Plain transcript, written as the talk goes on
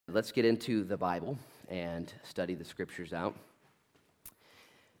Let's get into the Bible and study the scriptures out.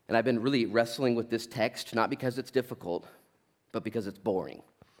 And I've been really wrestling with this text, not because it's difficult, but because it's boring.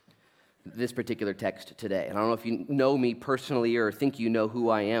 This particular text today. And I don't know if you know me personally or think you know who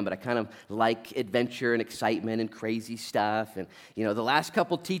I am, but I kind of like adventure and excitement and crazy stuff. And, the last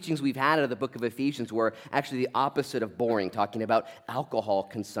couple teachings we've had out of the Book of Ephesians were actually the opposite of boring, talking about alcohol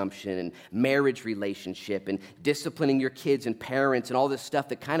consumption and marriage relationship and disciplining your kids and parents and all this stuff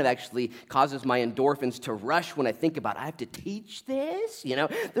that kind of actually causes my endorphins to rush when I think about, I have to teach this?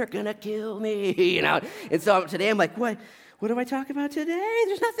 They're going to kill me, And so today I'm like, what do I talk about today?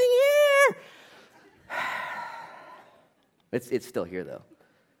 There's nothing here. It's still here, though.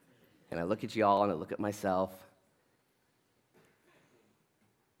 And I look at y'all and I look at myself.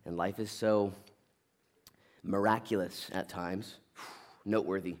 And life is so miraculous at times,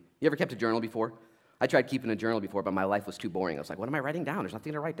 noteworthy. You ever kept a journal before? I tried keeping a journal before, but my life was too boring. I was like, what am I writing down? There's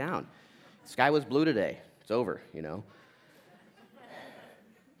nothing to write down. The sky was blue today. It's over,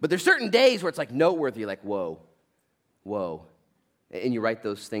 But there's certain days where it's like noteworthy, like, whoa. And you write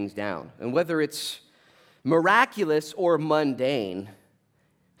those things down. And whether it's miraculous or mundane,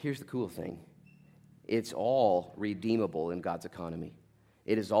 here's the cool thing. It's all redeemable in God's economy.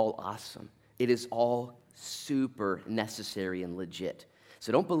 It is all awesome. It is all super necessary and legit.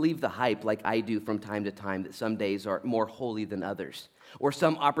 So don't believe the hype like I do from time to time that some days are more holy than others, or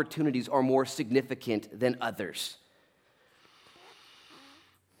some opportunities are more significant than others.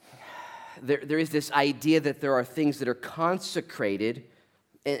 There is this idea that there are things that are consecrated,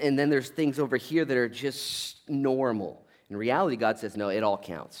 and then there's things over here that are just normal. In reality, God says, no, it all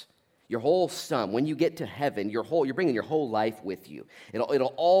counts. Your whole sum, when you get to heaven, you're bringing your whole life with you.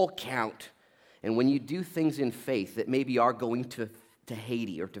 It'll all count. And when you do things in faith that maybe are going to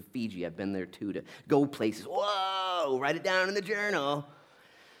Haiti or to Fiji, I've been there too, to go places, whoa, write it down in the journal.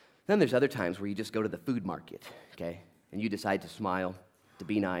 Then there's other times where you just go to the food market, okay, and you decide to smile, to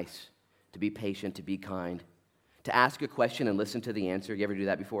be nice, to be patient, to be kind, to ask a question and listen to the answer. You ever do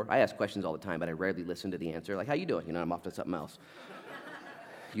that before? I ask questions all the time, but I rarely listen to the answer. Like, how you doing? I'm off to something else.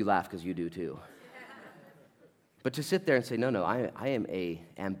 You laugh because you do too. But to sit there and say, no, I am an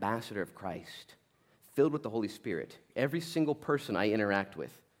ambassador of Christ, filled with the Holy Spirit. Every single person I interact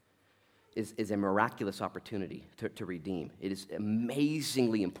with is a miraculous opportunity to redeem. It is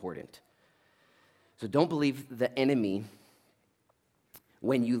amazingly important. So don't believe the enemy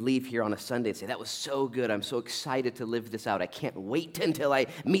when you leave here on a Sunday and say, that was so good, I'm so excited to live this out. I can't wait until I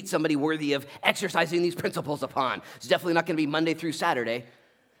meet somebody worthy of exercising these principles upon. It's definitely not going to be Monday through Saturday.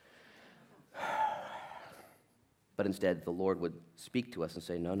 But instead, the Lord would speak to us and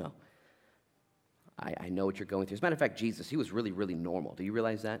say, no, I know what you're going through. As a matter of fact, Jesus, he was really, really normal. Do you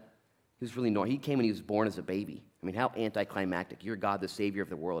realize that? He was really normal. He came when he was born as a baby. I mean, how anticlimactic. You're God, the Savior of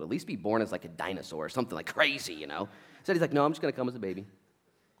the world. At least be born as like a dinosaur or something like crazy, Instead, he's like, no, I'm just going to come as a baby.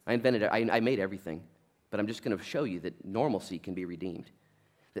 I invented it. I made everything. But I'm just going to show you that normalcy can be redeemed.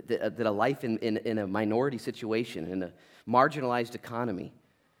 That a life in a minority situation, in a marginalized economy,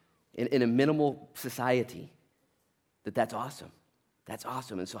 in a minimal society, that's awesome. That's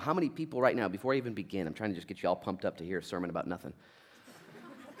awesome. And so how many people right now, before I even begin, I'm trying to just get you all pumped up to hear a sermon about nothing.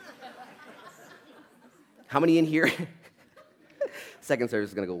 How many in here? Second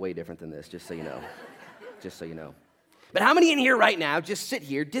service is going to go way different than this, just so you know. Just so you know. But how many in here right now just sit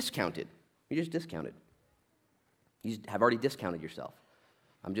here discounted? You're just discounted. You have already discounted yourself.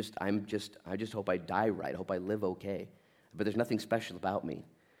 I just hope I die right. I hope I live okay. But there's nothing special about me.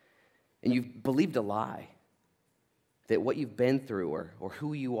 And you've believed a lie that what you've been through or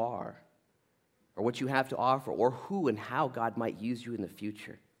who you are or what you have to offer or who and how God might use you in the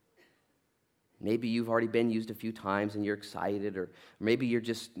future. Maybe you've already been used a few times and you're excited, or maybe you're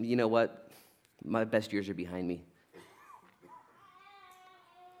just, you know what, my best years are behind me.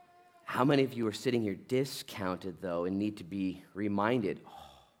 How many of you are sitting here discounted, though, and need to be reminded,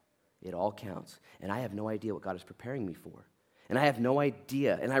 it all counts, and I have no idea what God is preparing me for. And I have no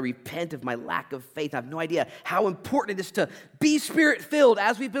idea, and I repent of my lack of faith. I have no idea how important it is to be Spirit-filled,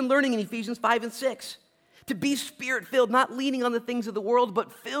 as we've been learning in Ephesians 5 and 6. To be Spirit-filled, not leaning on the things of the world,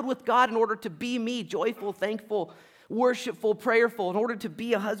 but filled with God in order to be me, joyful, thankful, worshipful, prayerful. In order to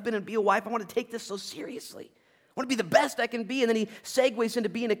be a husband and be a wife, I want to take this so seriously. I want to be the best I can be. And then he segues into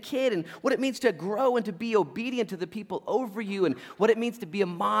being a kid and what it means to grow and to be obedient to the people over you and what it means to be a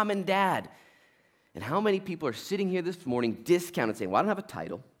mom and dad. And how many people are sitting here this morning discounted saying, well, I don't have a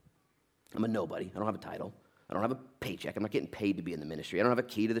title. I'm a nobody. I don't have a title. I don't have a paycheck. I'm not getting paid to be in the ministry. I don't have a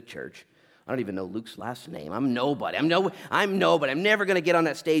key to the church. I don't even know Luke's last name. I'm nobody. I'm nobody. I'm never going to get on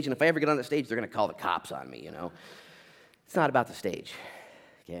that stage. And if I ever get on that stage, they're going to call the cops on me, It's not about the stage.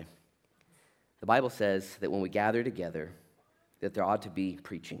 Okay? The Bible says that when we gather together, that there ought to be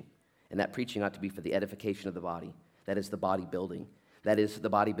preaching. And that preaching ought to be for the edification of the body. That is the body building. That is the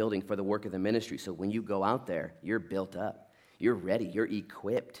body building for the work of the ministry. So when you go out there, you're built up. You're ready. You're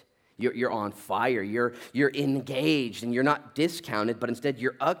equipped. You're on fire. You're engaged. And you're not discounted, but instead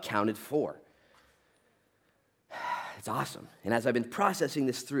you're accounted for. It's awesome. And as I've been processing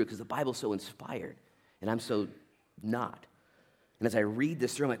this through, because the Bible's so inspired, and I'm so not. And as I read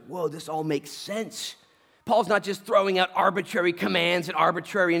this through, I'm like, whoa, this all makes sense. Paul's not just throwing out arbitrary commands and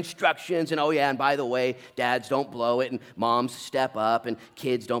arbitrary instructions, and oh yeah, and by the way, dads, don't blow it, and moms, step up, and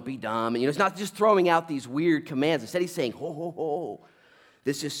kids, don't be dumb. And it's not just throwing out these weird commands. Instead, he's saying, ho, ho, ho.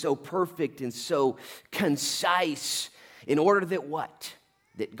 This is so perfect and so concise in order that what?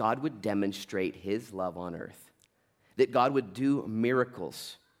 That God would demonstrate his love on earth. That God would do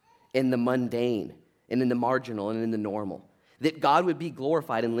miracles in the mundane and in the marginal and in the normal. That God would be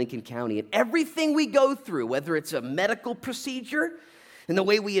glorified in Lincoln County. And everything we go through, whether it's a medical procedure and the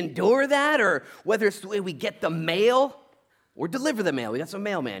way we endure that, or whether it's the way we get the mail or deliver the mail. We got some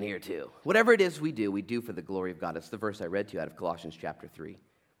mailman here too. Whatever it is we do for the glory of God. That's the verse I read to you out of Colossians chapter 3.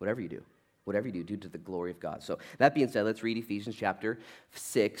 Whatever you do to the glory of God. So that being said, let's read Ephesians chapter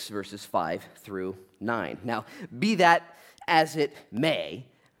 6, verses 5 through 9. Now, be that as it may,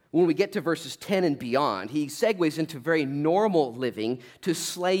 when we get to verses 10 and beyond, he segues into very normal living to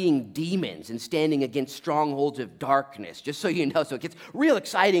slaying demons and standing against strongholds of darkness, just so you know. So it gets real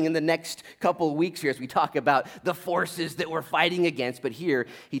exciting in the next couple of weeks here as we talk about the forces that we're fighting against. But here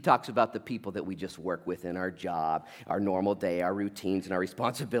he talks about the people that we just work with in our job, our normal day, our routines, and our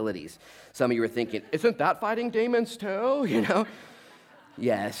responsibilities. Some of you are thinking, isn't that fighting demons too? You know?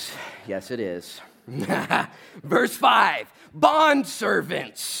 Yes, it is. Verse 5,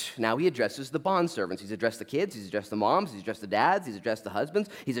 bondservants. Now he addresses the bondservants. He's addressed the kids, he's addressed the moms, he's addressed the dads, he's addressed the husbands,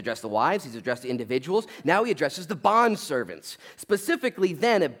 he's addressed the wives, he's addressed the individuals. Now he addresses the bondservants. Specifically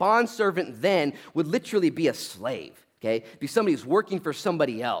then, a bondservant then would literally be a slave. Okay, be somebody who's working for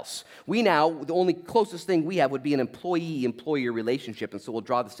somebody else. We now, the only closest thing we have would be an employee-employer relationship, and so we'll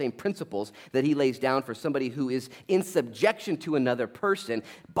draw the same principles that he lays down for somebody who is in subjection to another person,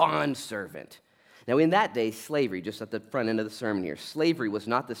 bondservant. Now, in that day, slavery, just at the front end of the sermon here, slavery was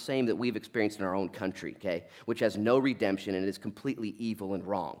not the same that we've experienced in our own country, okay, which has no redemption and is completely evil and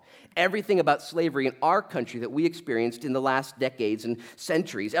wrong. Everything about slavery in our country that we experienced in the last decades and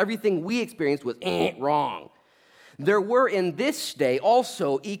centuries, everything we experienced was wrong. There were in this day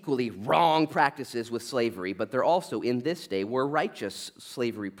also equally wrong practices with slavery, but there also in this day were righteous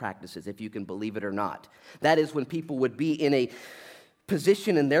slavery practices, if you can believe it or not. That is when people would be in a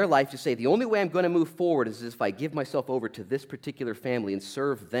position in their life to say, the only way I'm going to move forward is if I give myself over to this particular family and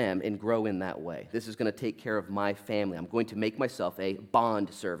serve them and grow in that way. This is going to take care of my family. I'm going to make myself a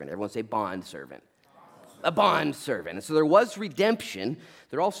bond servant. Everyone say bond servant. A bond servant. And so there was redemption.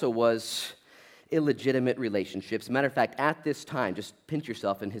 There also was illegitimate relationships. As a matter of fact, at this time, just pinch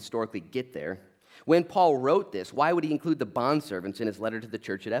yourself and historically get there. When Paul wrote this, why would he include the bondservants in his letter to the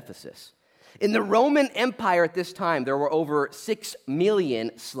church at Ephesus? In the Roman Empire at this time, there were over 6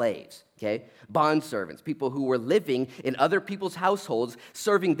 million slaves, okay? Bondservants, people who were living in other people's households,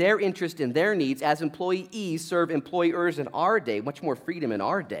 serving their interest and their needs as employees serve employers in our day, much more freedom in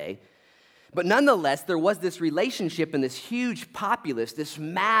our day. But nonetheless, there was this relationship and this huge populace, this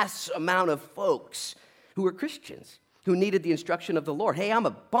mass amount of folks who were Christians, who needed the instruction of the Lord. Hey, I'm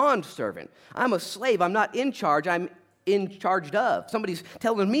a bondservant. I'm a slave. I'm not in charge. I'm in charge of. Somebody's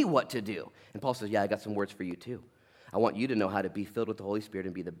telling me what to do. And Paul says, yeah, I got some words for you too. I want you to know how to be filled with the Holy Spirit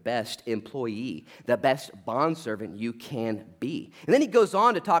and be the best employee, the best bondservant you can be. And then he goes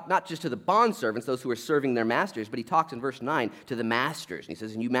on to talk not just to the bondservants, those who are serving their masters, but he talks in verse 9 to the masters. And he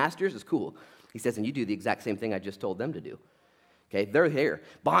says, and you masters, is cool. He says, and you do the exact same thing I just told them to do. Okay, they're here.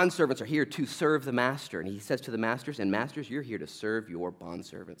 Bondservants are here to serve the master. And he says to the masters, and masters, you're here to serve your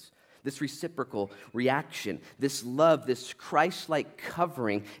bondservants. This reciprocal reaction, this love, this Christ-like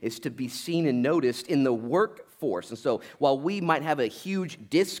covering is to be seen and noticed in the workforce. And so while we might have a huge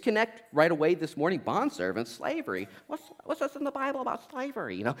disconnect right away this morning, bondservants, slavery, what's this in the Bible about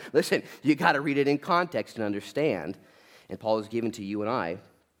slavery? You know, listen, you got to read it in context and understand. And Paul has given to you and I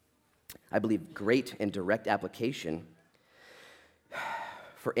believe, great and direct application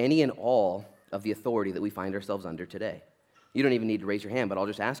for any and all of the authority that we find ourselves under today. You don't even need to raise your hand, but I'll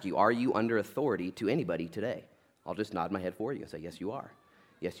just ask you, are you under authority to anybody today? I'll just nod my head for you and say, yes, you are.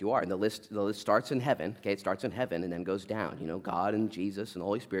 Yes, you are. And the list starts in heaven, okay? It starts in heaven and then goes down. You know, God and Jesus and the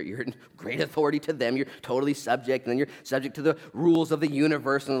Holy Spirit, you're in great authority to them. You're totally subject. And then you're subject to the rules of the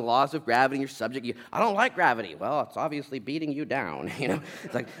universe and the laws of gravity. You're subject. I don't like gravity. Well, it's obviously beating you down, you know?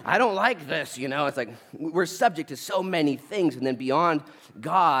 It's like, I don't like this, you know? It's like, we're subject to so many things. And then beyond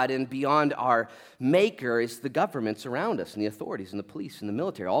God and beyond our maker is the governments around us and the authorities and the police and the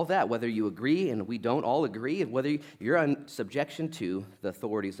military. All that, whether you agree and we don't all agree, and whether you're in subjection to the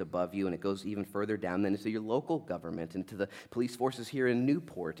authorities above you, and it goes even further down then into your local government and to the police forces here in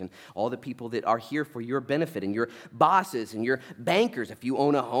Newport and all the people that are here for your benefit and your bosses and your bankers. If you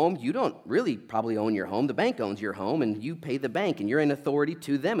own a home, you don't really probably own your home. The bank owns your home and you pay the bank and you're in authority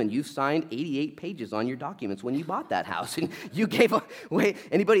to them, and you signed 88 pages on your documents when you bought that house, and you gave away.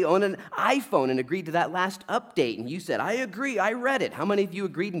 Anybody own an iPhone and agreed to that last update, and you said, I agree, I read it. How many of you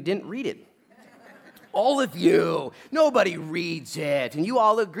agreed and didn't read it? All of you. Nobody reads it. And you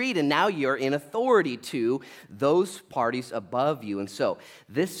all agreed, and now you're in authority to those parties above you. And so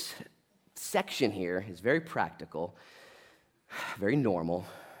this section here is very practical, very normal,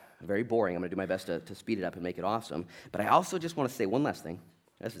 very boring. I'm going to do my best to speed it up and make it awesome. But I also just want to say one last thing.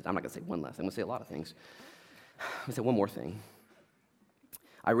 I'm not going to say one last thing. I'm going to say a lot of things. I'm going to say one more thing.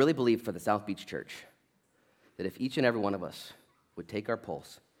 I really believe for the South Beach Church that if each and every one of us would take our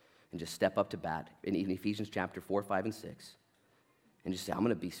pulse and just step up to bat in Ephesians chapter 4, 5, and 6, and just say, I'm going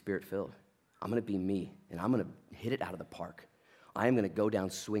to be Spirit-filled. I'm going to be me, and I'm going to hit it out of the park. I am going to go down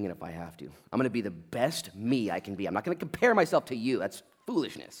swinging if I have to. I'm going to be the best me I can be. I'm not going to compare myself to you. That's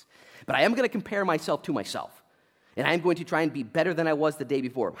foolishness. But I am going to compare myself to myself. And I am going to try and be better than I was the day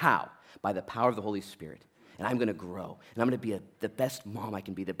before. How? By the power of the Holy Spirit. And I'm going to grow. And I'm going to be the best mom I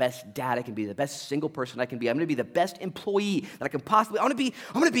can be, the best dad I can be, the best single person I can be. I'm going to be the best employee that I can possibly. I want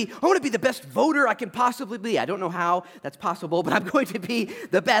to be the best voter I can possibly be. I don't know how that's possible, but I'm going to be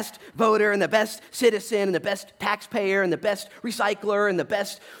the best voter and the best citizen and the best taxpayer and the best recycler and the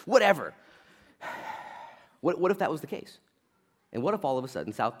best whatever. What if that was the case? And what if all of a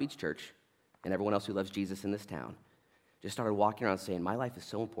sudden South Beach Church and everyone else who loves Jesus in this town just started walking around saying, my life is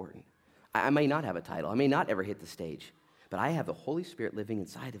so important. I may not have a title. I may not ever hit the stage, but I have the Holy Spirit living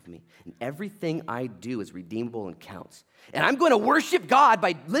inside of me, and everything I do is redeemable and counts. And I'm going to worship God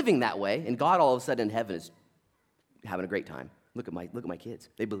by living that way, and God all of a sudden in heaven is having a great time. Look at my kids.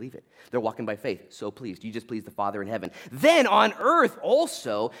 They believe it. They're walking by faith. So pleased. You just pleased the Father in heaven. Then on earth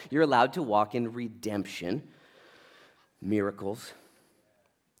also, you're allowed to walk in redemption, miracles,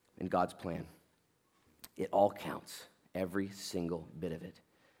 and God's plan. It all counts, every single bit of it.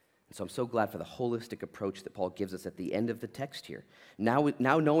 And so I'm so glad for the holistic approach that Paul gives us at the end of the text here. Now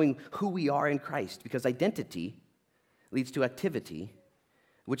knowing who we are in Christ, because identity leads to activity,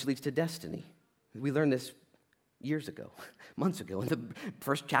 which leads to destiny. We learned this years ago, months ago, in the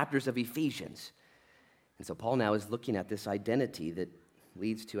first chapters of Ephesians. And so Paul now is looking at this identity that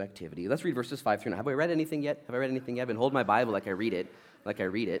leads to activity. Let's read verses 5 through 9. Have I read anything yet? I've been holding my Bible like I read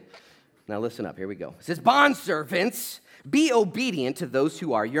it. Now listen up, here we go. It says, bondservants, be obedient to those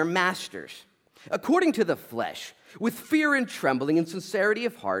who are your masters, according to the flesh, with fear and trembling and sincerity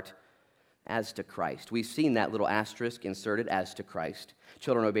of heart, as to Christ. We've seen that little asterisk inserted, as to Christ.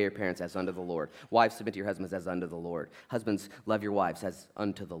 Children, obey your parents as unto the Lord. Wives, submit to your husbands as unto the Lord. Husbands, love your wives as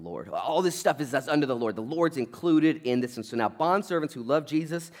unto the Lord. All this stuff is as unto the Lord. The Lord's included in this. And so now, bondservants who love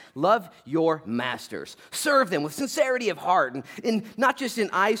Jesus, love your masters. Serve them with sincerity of heart. And not just in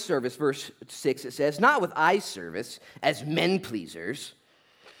eye service, verse 6, it says, not with eye service as men pleasers.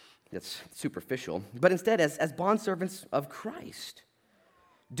 That's superficial. But instead as bondservants of Christ,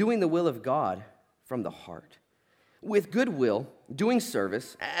 doing the will of God from the heart, with goodwill, doing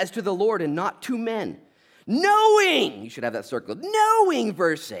service as to the Lord and not to men, knowing, you should have that circled, knowing,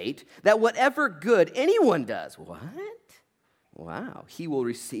 verse 8, that whatever good anyone does, what? Wow, he will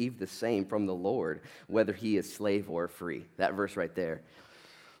receive the same from the Lord, whether he is slave or free. That verse right there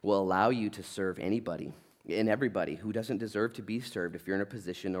will allow you to serve anybody and everybody who doesn't deserve to be served if you're in a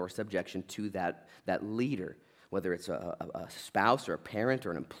position or subjection to that leader, whether it's a spouse or a parent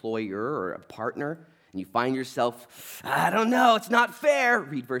or an employer or a partner, and you find yourself, I don't know, it's not fair.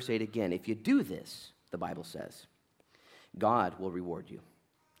 Read verse 8 again. If you do this, the Bible says, God will reward you.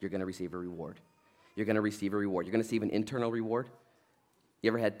 You're going to receive a reward. You're going to receive a reward. You're going to receive an internal reward. You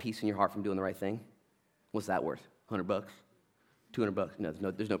ever had peace in your heart from doing the right thing? What's that worth? $100? $200?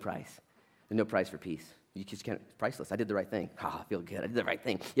 No, there's no price. There's no price for peace. You just can't, it's priceless. I did the right thing. I feel good. I did the right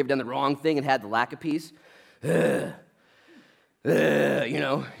thing. You ever done the wrong thing and had the lack of peace? You got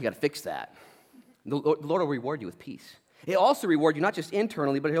to fix that. The Lord will reward you with peace. He'll also reward you not just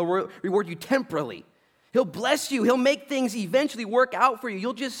internally, but he'll reward you temporally. He'll bless you. He'll make things eventually work out for you.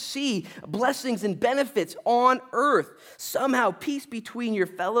 You'll just see blessings and benefits on earth. Somehow, peace between your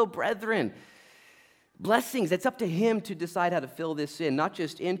fellow brethren. Blessings, it's up to him to decide how to fill this in, not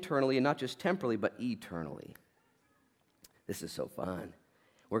just internally and not just temporally, but eternally. This is so fun.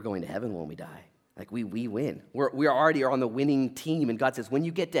 We're going to heaven when we die. Like we win. We already are on the winning team. And God says, when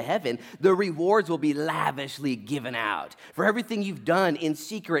you get to heaven, the rewards will be lavishly given out. For everything you've done in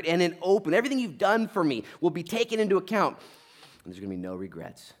secret and in open, everything you've done for me will be taken into account. And there's going to be no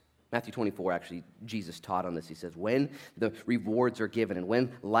regrets. Matthew 24, actually, Jesus taught on this. He says, when the rewards are given and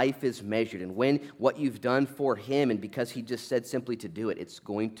when life is measured and when what you've done for him, and because he just said simply to do it, it's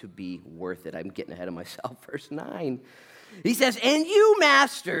going to be worth it. I'm getting ahead of myself. Verse 9. He says, and you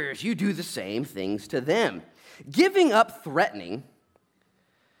masters, you do the same things to them, giving up threatening.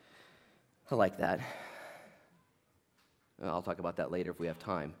 I like that. I'll talk about that later if we have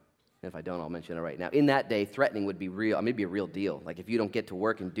time. And if I don't, I'll mention it right now. In that day, threatening would be real. I mean, it'd be a real deal. Like if you don't get to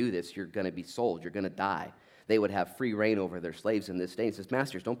work and do this, you're going to be sold. You're going to die. They would have free reign over their slaves in this day. He says,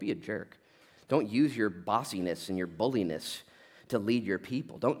 masters, don't be a jerk. Don't use your bossiness and your bulliness to lead your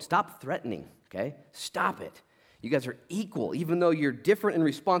people. Don't stop threatening, okay? Stop it. You guys are equal. Even though you're different in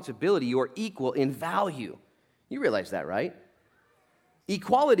responsibility, you are equal in value. You realize that, right?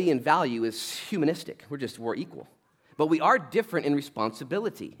 Equality in value is humanistic. We're equal. But we are different in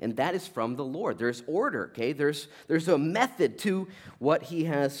responsibility, and that is from the Lord. There's order, okay? There's a method to what he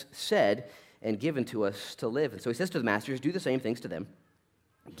has said and given to us to live. And so he says to the masters, do the same things to them,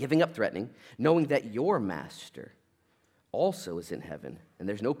 giving up threatening, knowing that your master also is in heaven, and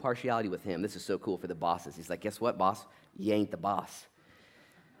there's no partiality with him. This is so cool for the bosses. He's like, guess what, boss? You ain't the boss.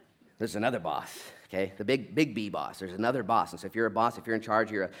 There's another boss, okay? The big B boss. There's another boss. And so if you're a boss, if you're in charge,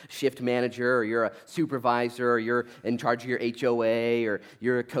 you're a shift manager, or you're a supervisor, or you're in charge of your HOA, or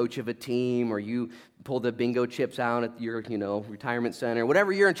you're a coach of a team, or you pull the bingo chips out at your, retirement center,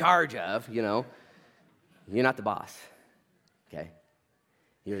 whatever you're in charge of, you're not the boss, okay?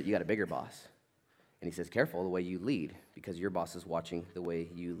 You got a bigger boss. And he says, careful the way you lead, because your boss is watching the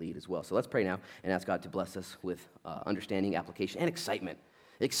way you lead as well. So let's pray now and ask God to bless us with understanding, application, and excitement.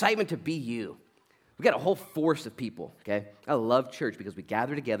 Excitement to be you. We got a whole force of people, okay? I love church because we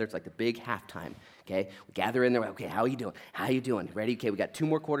gather together. It's like the big halftime, okay? We gather in there. Okay, how are you doing? How are you doing? Ready? Okay, we got 2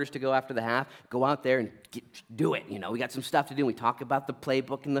 more quarters to go after the half. Go out there and do it. We got some stuff to do. We talk about the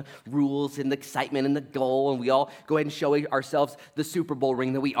playbook and the rules and the excitement and the goal, and we all go ahead and show ourselves the Super Bowl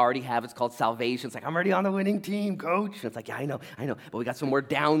ring that we already have. It's called salvation. It's like, I'm already on the winning team, coach. And it's like, yeah, I know. But we got some more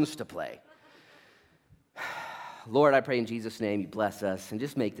downs to play. Lord, I pray in Jesus' name you bless us and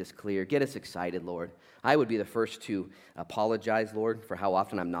just make this clear. Get us excited, Lord. I would be the first to apologize, Lord, for how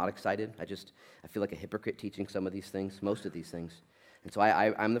often I'm not excited. I feel like a hypocrite teaching some of these things, most of these things. And so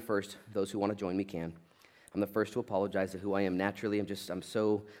I'm the first. Those who want to join me can. I'm the first to apologize to who I am naturally. I'm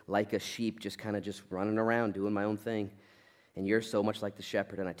so like a sheep, just kind of just running around doing my own thing. And you're so much like the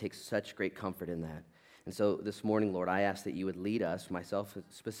shepherd, and I take such great comfort in that. And so this morning, Lord, I ask that you would lead us, myself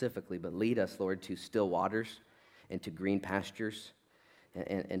specifically, but lead us, Lord, to still waters and to green pastures,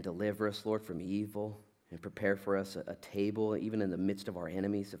 and deliver us, Lord, from evil, and prepare for us a table, even in the midst of our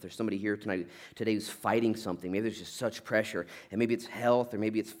enemies. If there's somebody here today who's fighting something, maybe there's just such pressure, and maybe it's health, or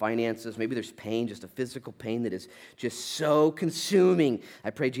maybe it's finances, maybe there's pain, just a physical pain that is just so consuming.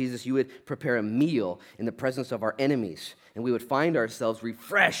 I pray, Jesus, you would prepare a meal in the presence of our enemies, and we would find ourselves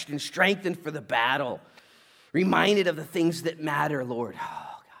refreshed and strengthened for the battle, reminded of the things that matter, Lord.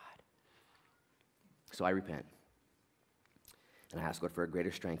 Oh, God. So I repent. And I ask, Lord, for a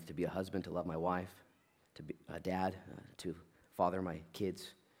greater strength to be a husband, to love my wife, to be a dad, to father my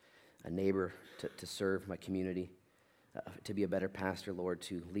kids, a neighbor, to serve my community, to be a better pastor, Lord,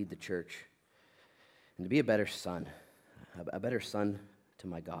 to lead the church, and to be a better son to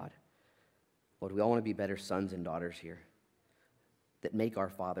my God. Lord, we all want to be better sons and daughters here that make our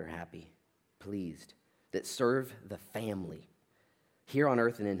Father happy, pleased, that serve the family here on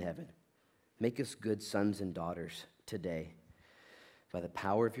earth and in heaven. Make us good sons and daughters today. By the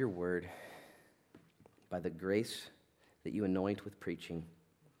power of your word, by the grace that you anoint with preaching,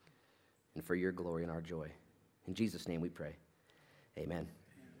 and for your glory and our joy. In Jesus' name we pray. Amen.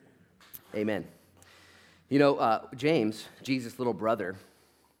 Amen. James, Jesus' little brother,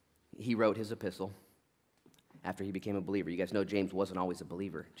 he wrote his epistle after he became a believer. You guys know James wasn't always a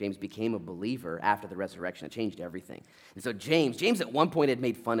believer. James became a believer after the resurrection. It changed everything. And so James at one point had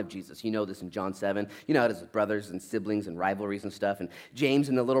made fun of Jesus. You know this in John 7. You know how it is with brothers and siblings and rivalries and stuff. And James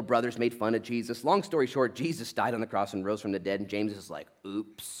and the little brothers made fun of Jesus. Long story short, Jesus died on the cross and rose from the dead. And James is like,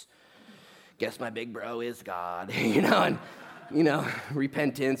 oops, guess my big bro is God. And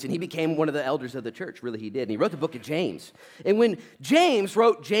repentance, and he became one of the elders of the church. Really, he did. And he wrote the book of James. And when James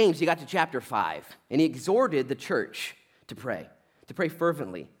wrote James, he got to chapter 5, and he exhorted the church to pray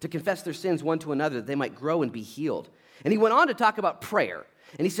fervently, to confess their sins one to another, that they might grow and be healed. And he went on to talk about prayer.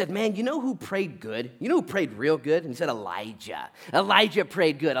 And he said, man, you know who prayed good? You know who prayed real good? And he said, Elijah. Elijah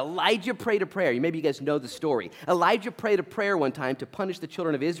prayed good. Elijah prayed a prayer. Maybe you guys know the story. Elijah prayed a prayer one time to punish the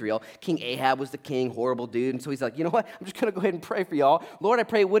children of Israel. King Ahab was the king, horrible dude. And so he's like, you know what? I'm just going to go ahead and pray for y'all. Lord, I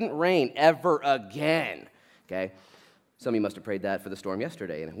pray it wouldn't rain ever again. Okay? Some of you must have prayed that for the storm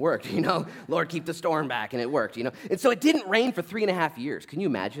yesterday, and it worked, Lord, keep the storm back, and it worked, And so it didn't rain for 3.5 years. Can you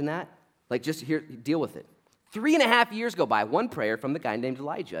imagine that? Like, just here, deal with it. 3.5 years go by, one prayer from the guy named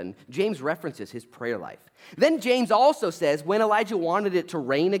Elijah, and James references his prayer life. Then James also says when Elijah wanted it to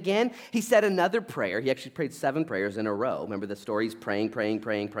rain again, he said another prayer. He actually prayed 7 prayers in a row. Remember the story? He's praying.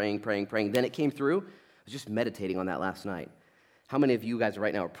 Then it came through. I was just meditating on that last night. How many of you guys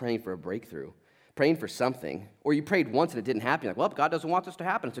right now are praying for a breakthrough? Praying for something, or you prayed once and it didn't happen. You're like, well, God doesn't want this to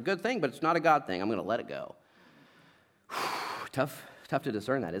happen. It's a good thing, but it's not a God thing. I'm going to let it go. Tough to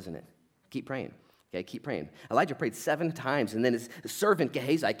discern that, isn't it? Keep praying. Okay, keep praying. Elijah prayed 7 times, and then his servant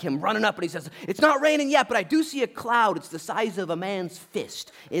Gehazi came running up, and he says, it's not raining yet, but I do see a cloud. It's the size of a man's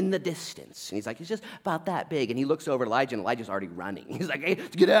fist in the distance. And he's like, it's just about that big. And he looks over at Elijah, and Elijah's already running. He's like, hey,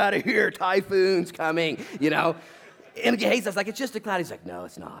 get out of here. Typhoon's coming, And Gehazi's like, it's just a cloud. He's like, no,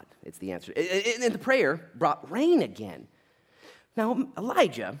 it's not. It's the answer. And the prayer brought rain again. Now,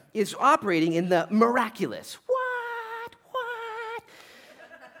 Elijah is operating in the miraculous. What?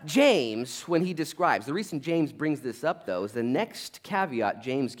 James, when he describes, the reason James brings this up, though, is the next caveat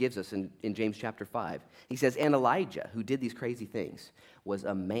James gives us in James chapter 5. He says, and Elijah, who did these crazy things, was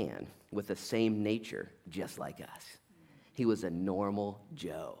a man with the same nature just like us. He was a normal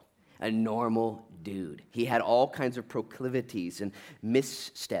Joe. A normal dude. He had all kinds of proclivities and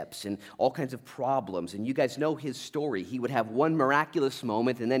missteps and all kinds of problems. And you guys know his story. He would have one miraculous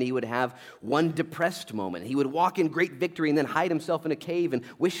moment, and then he would have one depressed moment. He would walk in great victory and then hide himself in a cave and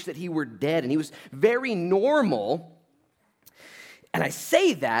wish that he were dead. And he was very normal. And I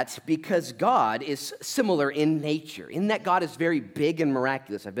say that because God is similar in nature, in that God is very big and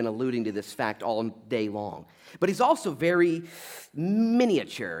miraculous. I've been alluding to this fact all day long. But he's also very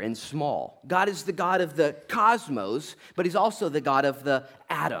miniature and small. God is the God of the cosmos, but he's also the God of the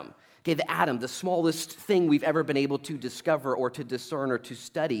atom. Okay, the atom, the smallest thing we've ever been able to discover or to discern or to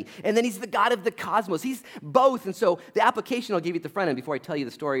study. And then he's the God of the cosmos. He's both. And so the application I'll give you at the front end before I tell you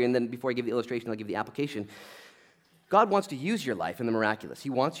the story, and then before I give the illustration, I'll give the application. God wants to use your life in the miraculous. He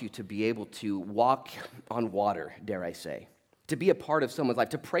wants you to be able to walk on water, dare I say, to be a part of someone's life,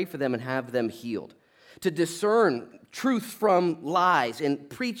 to pray for them and have them healed, to discern truth from lies and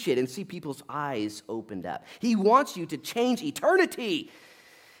preach it and see people's eyes opened up. He wants you to change eternity.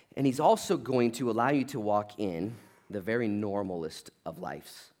 And he's also going to allow you to walk in the very normalest of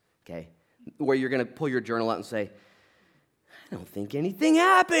lives, okay? Where you're going to pull your journal out and say, I don't think anything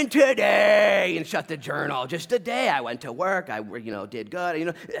happened today, and shut the journal. Just a day. I went to work. I did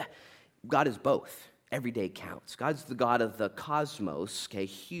good. God is both. Every day counts. God's the God of the cosmos, okay,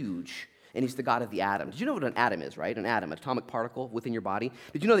 huge, and he's the God of the atom. Did you know what an atom is, right? An atom, an atomic particle within your body.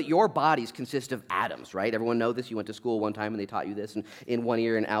 Did you know that your bodies consist of atoms, right? Everyone know this? You went to school one time and they taught you this, and in one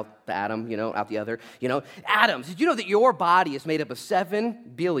ear and out the atom, out the other. Atoms. Did you know that your body is made up of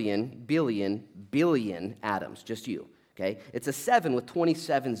 7 billion atoms, just you? Okay? It's a 7 with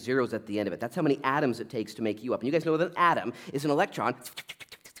 27 zeros at the end of it. That's how many atoms it takes to make you up. And you guys know that an atom is an electron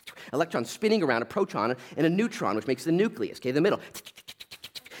spinning around a proton and a neutron, which makes the nucleus, okay, the middle.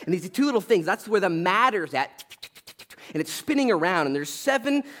 And these 2 little things, that's where the matter's at. And it's spinning around, and there's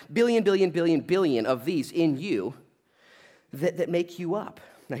 7 billion of these in you that make you up.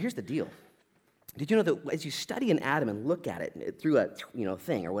 Now, here's the deal. Did you know that as you study an atom and look at it through a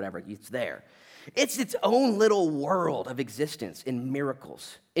thing or whatever, it's there. It's its own little world of existence in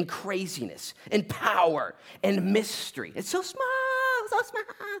miracles, in craziness, in power, and mystery. It's so small.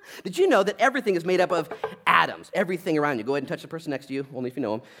 Did you know that everything is made up of atoms? Everything around you. Go ahead and touch the person next to you, only if you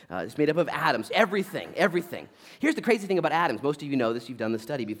know them. It's made up of atoms. Everything. Here's the crazy thing about atoms. Most of you know this. You've done the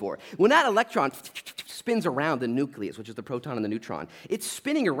study before. When that electron spins around the nucleus, which is the proton and the neutron, it's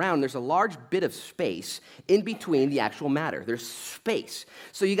spinning around. There's a large bit of space in between the actual matter. There's space.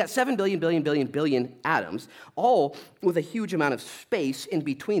 So you got 7 billion atoms, all with a huge amount of space in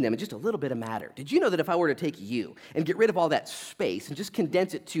between them and just a little bit of matter. Did you know that if I were to take you and get rid of all that space and just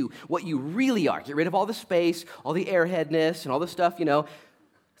condense it to what you really are, get rid of all the space, all the airheadness, and all the stuff,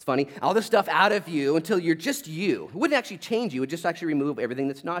 it's funny, all the stuff out of you until you're just you. It wouldn't actually change you. It would just actually remove everything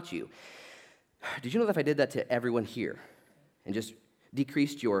that's not you. Did you know that if I did that to everyone here, and just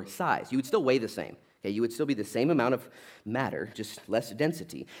decreased your size, you would still weigh the same. Okay, you would still be the same amount of matter, just less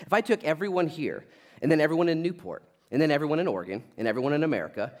density. If I took everyone here, and then everyone in Newport, and then everyone in Oregon, and everyone in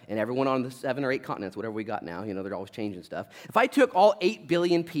America, and everyone on the 7 or 8 continents, whatever we got now, they're always changing stuff. If I took all 8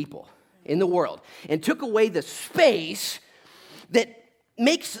 billion people in the world and took away the space that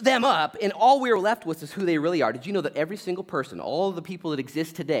makes them up, and all we were left with is who they really are, did you know that every single person, all of the people that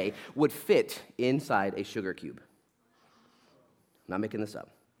exist today, would fit inside a sugar cube? I'm not making this up.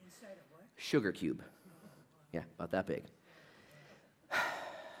 Inside of what? Sugar cube. Yeah, about that big.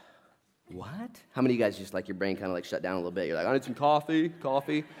 What? How many of you guys just your brain kind of shut down a little bit? You're like, I need some coffee.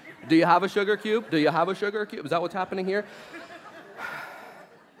 Do you have a sugar cube? Is that what's happening here?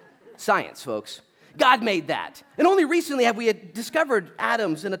 Science, folks. God made that. And only recently have we discovered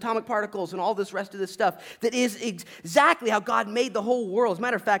atoms and atomic particles and all this rest of this stuff that is exactly how God made the whole world. As a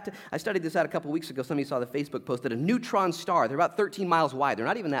matter of fact, I studied this out a couple weeks ago. Some of you saw the Facebook post that a neutron star, they're about 13 miles wide. They're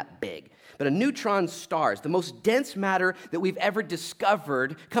not even that big. But a neutron star is the most dense matter that we've ever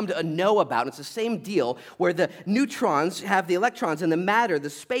discovered, come to know about. And it's the same deal where the neutrons have the electrons and the matter, the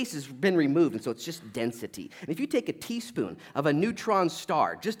space has been removed. And so it's just density. And if you take a teaspoon of a neutron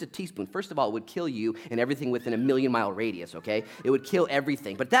star, just a teaspoon, first of all, it would kill you and everything within a 1,000,000-mile radius, okay? It would kill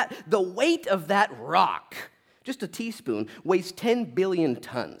everything. But the weight of that rock, just a teaspoon, weighs 10 billion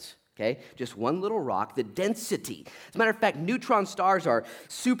tons. Okay, just one little rock, the density. As a matter of fact, neutron stars are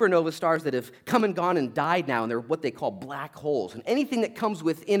supernova stars that have come and gone and died now, and they're what they call black holes. And anything that comes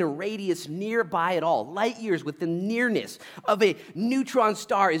within a radius nearby at all, light years within nearness of a neutron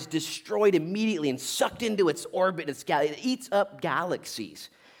star, is destroyed immediately and sucked into its orbit. It eats up galaxies.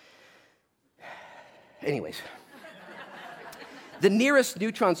 Anyways, the nearest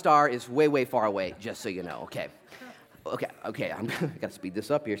neutron star is way, way far away, just so you know, okay. Okay, I got to speed this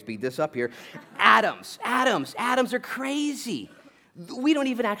up here. Atoms are crazy. We don't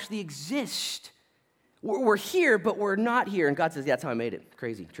even actually exist. We're here, but we're not here. And God says, yeah, that's how I made it.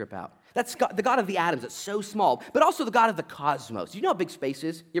 Crazy, trip out. That's God, the God of the atoms. It's so small, but also the God of the cosmos. Do you know how big space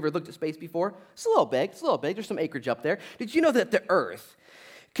is? You ever looked at space before? It's a little big. There's some acreage up there. Did you know that the Earth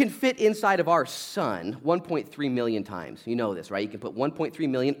can fit inside of our sun 1.3 million times? You know this, right? You can put 1.3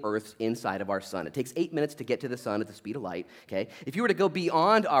 million Earths inside of our sun. It takes 8 minutes to get to the sun at the speed of light, okay? If you were to go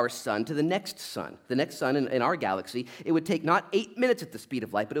beyond our sun to the next sun in our galaxy, it would take not 8 minutes at the speed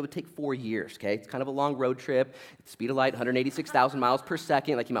of light, but it would take 4 years, okay? It's kind of a long road trip. At the speed of light, 186,000 miles per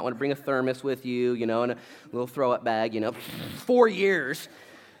second. You might want to bring a thermos with you, and a little throw-up bag, 4 years.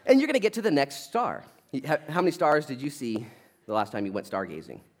 And you're going to get to the next star. How many stars did you see the last time you went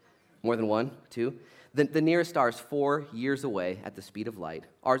stargazing? More than 1, 2? The nearest star is 4 years away at the speed of light.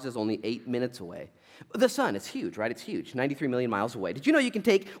 Ours is only 8 minutes away. The sun, it's huge, right? It's huge, 93 million miles away. Did you know you can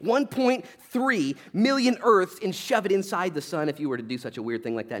take 1.3 million Earths and shove it inside the sun if you were to do such a weird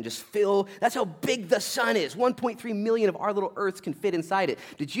thing like that and just that's how big the sun is. 1.3 million of our little Earths can fit inside it.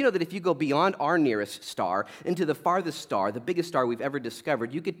 Did you know that if you go beyond our nearest star into the farthest star, the biggest star we've ever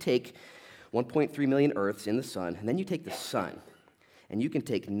discovered, you could take 1.3 million Earths in the sun, and then you take the sun, and you can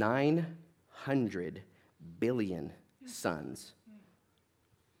take 900 billion suns.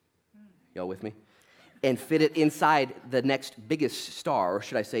 Y'all with me? And fit it inside the next biggest star, or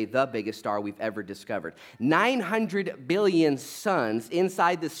should I say the biggest star we've ever discovered. 900 billion suns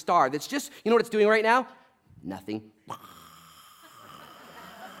inside this star that's just, you know what it's doing right now? Nothing.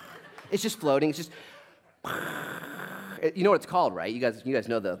 It's just floating. It's just... You know what it's called, right? You guys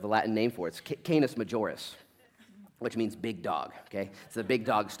know the Latin name for it. It's Canis Majoris, which means big dog, okay? It's the big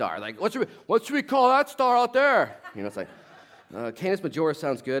dog star. What should we call that star out there? It's like, Canis Majoris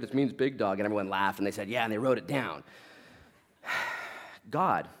sounds good. It means big dog. And everyone laughed, and they said, yeah, and they wrote it down.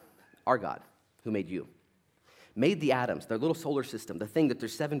 God, our God, who made you, made the atoms, their little solar system, the thing that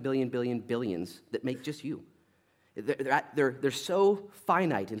there's 7 billion billions that make just you. They're so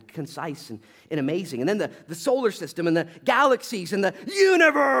finite and concise and amazing. And then the solar system and the galaxies and the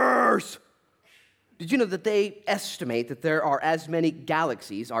universe. Did you know that they estimate that there are as many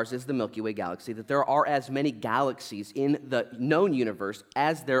galaxies, ours is the Milky Way galaxy, that there are as many galaxies in the known universe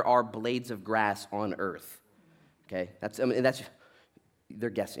as there are blades of grass on Earth? Okay, that's they're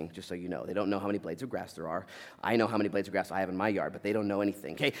guessing, just so you know. They don't know how many blades of grass there are. I know how many blades of grass I have in my yard, but they don't know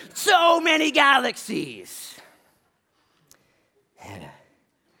anything. Okay, so many galaxies.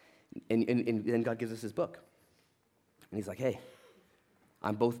 And then God gives us his book. And he's like, hey,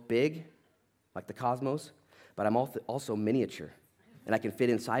 I'm both big, like the cosmos, but I'm also miniature. And I can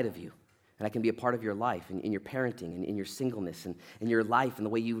fit inside of you. And I can be a part of your life, and in your parenting, and in your singleness, and in your life, and the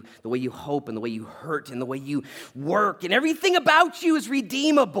way you hope, and the way you hurt, and the way you work, and everything about you is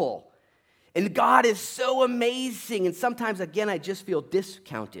redeemable. And God is so amazing. And sometimes, again, I just feel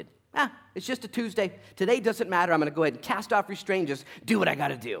discounted. It's just a Tuesday. Today doesn't matter. I'm going to go ahead and cast off restraint, just do what I got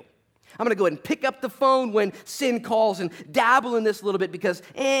to do. I'm going to go ahead and pick up the phone when sin calls and dabble in this a little bit because,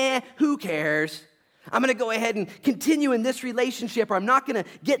 who cares? I'm going to go ahead and continue in this relationship, or I'm not going to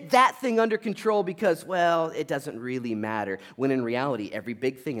get that thing under control because, well, it doesn't really matter. When in reality, every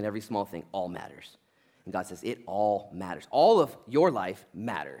big thing and every small thing all matters. And God says, it all matters. All of your life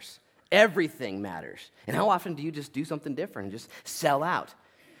matters. Everything matters. And how often do you just do something different and just sell out?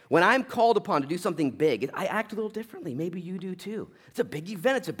 When I'm called upon to do something big, I act a little differently. Maybe you do too. It's a big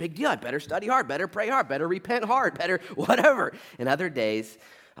event. It's a big deal. I better study hard, better pray hard, better repent hard, better whatever. And other days,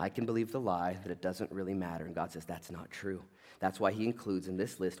 I can believe the lie that it doesn't really matter. And God says that's not true. That's why he includes in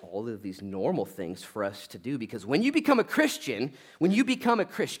this list all of these normal things for us to do. Because when you become a Christian,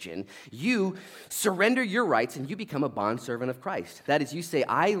 you surrender your rights and you become a bondservant of Christ. That is, you say,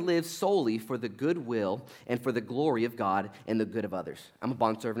 I live solely for the goodwill and for the glory of God and the good of others. I'm a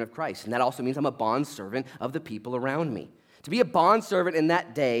bondservant of Christ. And that also means I'm a bondservant of the people around me. To be a bondservant in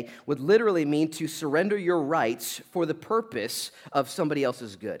that day would literally mean to surrender your rights for the purpose of somebody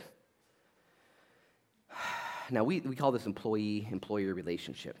else's good. Now, we call this employee-employer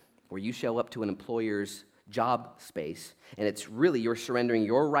relationship, where you show up to an employer's job space, and it's really you're surrendering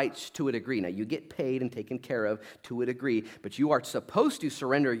your rights to a degree. Now, you get paid and taken care of to a degree, but you are supposed to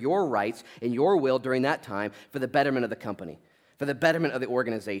surrender your rights and your will during that time for the betterment of the company, for the betterment of the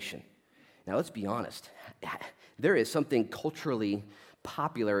organization. Now, let's be honest. There is something culturally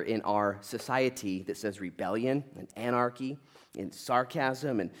popular in our society that says rebellion and anarchy and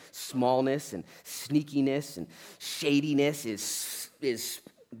sarcasm and smallness and sneakiness and shadiness is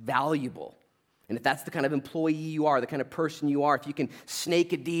valuable. And if that's the kind of employee you are, the kind of person you are, if you can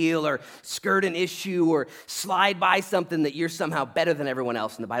snake a deal or skirt an issue or slide by something that you're somehow better than everyone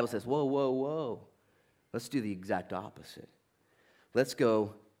else, and the Bible says, whoa, whoa, whoa. Let's do the exact opposite. Let's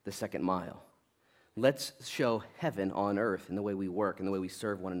go the second mile. Let's show heaven on earth in the way we work, in the way we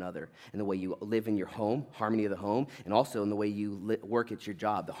serve one another, in the way you live in your home, harmony of the home, and also in the way you work at your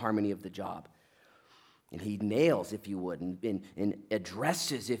job, the harmony of the job. And he nails, if you would, and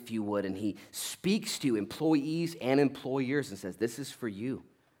addresses, if you would, and he speaks to employees and employers and says, this is for you.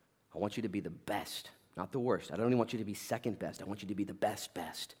 I want you to be the best, not the worst. I don't even want you to be second best. I want you to be the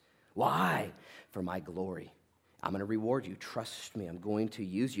best. Why? For my glory. I'm going to reward you. Trust me. I'm going to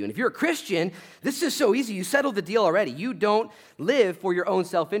use you. And if you're a Christian, this is so easy. You settled the deal already. You don't live for your own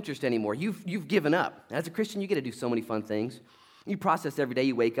self-interest anymore. You've given up. As a Christian, you get to do so many fun things. You process every day.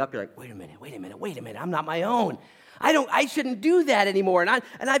 You wake up. You're like, wait a minute. I'm not my own. I shouldn't do that anymore. And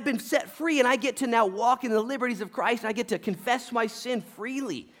I've been set free, and I get to now walk in the liberties of Christ, and I get to confess my sin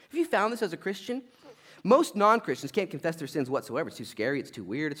freely. Have you found this as a Christian? Most non-Christians can't confess their sins whatsoever. It's too scary, it's too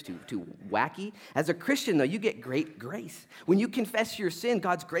weird, it's too wacky. As a Christian, though, you get great grace. When you confess your sin,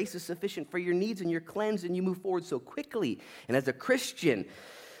 God's grace is sufficient for your needs, and you're cleansed, and you move forward so quickly. And as a Christian,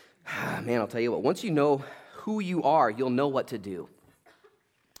 man, I'll tell you what, once you know who you are, you'll know what to do.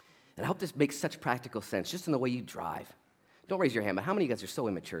 And I hope this makes such practical sense, just in the way you drive. Don't raise your hand, but how many of you guys are so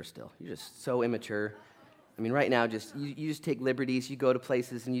immature still? You're just so immature. I mean, right now, you just take liberties. You go to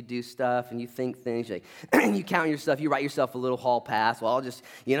places and you do stuff and you think things. You count your stuff. You write yourself a little hall pass. Well, I'll just,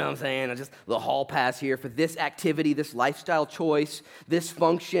 you know what I'm saying? I'll just a little hall pass here for this activity, this lifestyle choice, this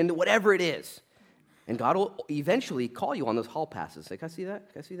function, whatever it is. And God will eventually call you on those hall passes. Say, can I see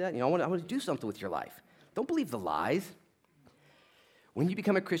that? Can I see that? You know, I want to do something with your life. Don't believe the lies. When you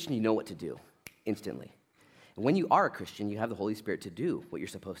become a Christian, you know what to do instantly. And when you are a Christian, you have the Holy Spirit to do what you're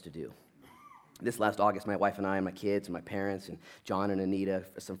supposed to do. This last August, my wife and I and my kids and my parents and John and Anita,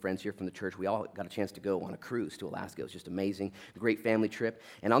 some friends here from the church, we all got a chance to go on a cruise to Alaska. It was just amazing, great family trip.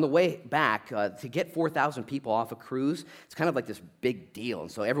 And on the way back, to get 4,000 people off a cruise, it's kind of like this big deal.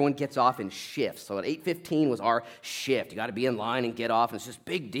 And so everyone gets off in shifts. So at 8:15 was our shift. You got to be in line and get off, and it's just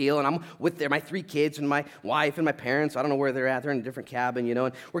big deal. And I'm with my 3 kids and my wife and my parents. I don't know where they're at. They're in a different cabin, you know.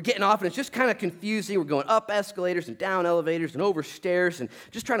 And we're getting off, and it's just kind of confusing. We're going up escalators and down elevators and over stairs and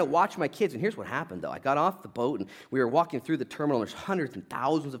just trying to watch my kids. And here's what happened, though. I got off the boat, and we were walking through the terminal. There's hundreds and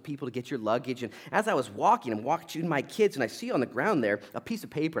thousands of people to get your luggage. And as I was walking, I'm watching my kids, and I see on the ground there a piece of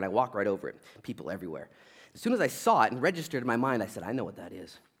paper, and I walk right over it. People everywhere. As soon as I saw it and registered in my mind, I said, I know what that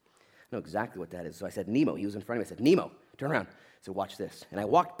is. I know exactly what that is. So I said, Nemo. He was in front of me. I said, Nemo, turn around. I said, watch this. And I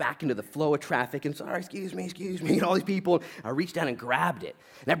walked back into the flow of traffic, and sorry, excuse me, and all these people. I reached down and grabbed it.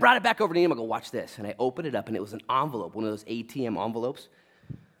 And I brought it back over to Nemo. I go, watch this. And I opened it up, and it was an envelope, one of those ATM envelopes.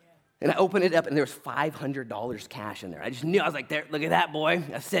 And I opened it up, and there was $500 cash in there. I just knew. I was like, there, look at that, boy.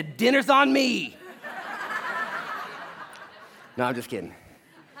 I said, dinner's on me. No, I'm just kidding.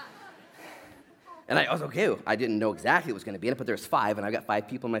 And I was okay. I didn't know exactly what was going to be in it, but there's 5, and I got 5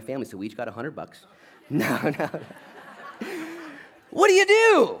 people in my family, so we each got $100. No. What do you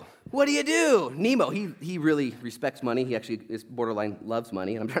do? What do you do? Nemo, he really respects money. He actually is borderline loves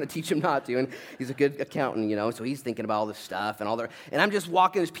money, and I'm trying to teach him not to. And he's a good accountant, so he's thinking about all this stuff and and I'm just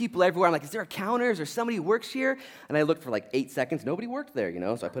walking. There's people everywhere. I'm like, is there a counter? Is there somebody who works here? And I looked for like 8 seconds. Nobody worked there,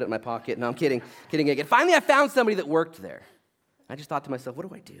 So I put it in my pocket. No, I'm kidding again. Finally, I found somebody that worked there. I just thought to myself, what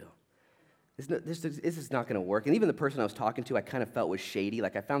do I do? This is not going to work. And even the person I was talking to, I kind of felt was shady.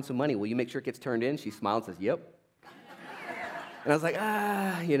 Like, I found some money. Will you make sure it gets turned in? She smiled and says, yep. And I was like,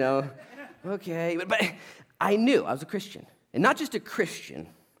 okay. But I knew I was a Christian. And not just a Christian,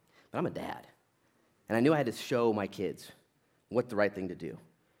 but I'm a dad. And I knew I had to show my kids what the right thing to do.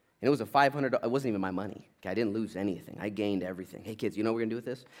 And it was it wasn't even my money. Okay, I didn't lose anything. I gained everything. Hey, kids, you know what we're going to do with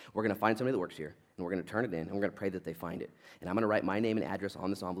this? We're going to find somebody that works here, and we're going to turn it in, and we're going to pray that they find it. And I'm going to write my name and address on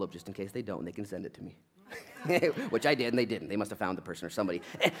this envelope just in case they don't, and they can send it to me. Which I did, and they didn't. They must have found the person or somebody.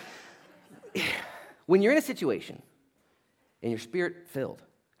 When you're in a situation, and you're spirit-filled,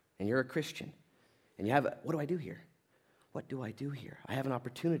 and you're a Christian, and you have what do I do here? What do I do here? I have an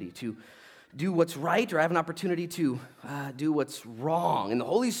opportunity to do what's right, or I have an opportunity to do what's wrong. And the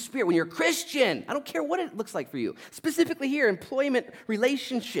Holy Spirit, when you're a Christian, I don't care what it looks like for you, specifically here, employment,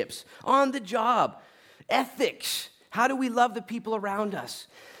 relationships, on the job, ethics, how do we love the people around us?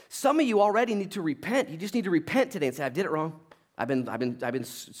 Some of you already need to repent. You just need to repent today and say, I did it wrong. I've been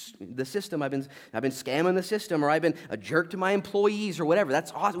the system. I've been scamming the system, or I've been a jerk to my employees, or whatever.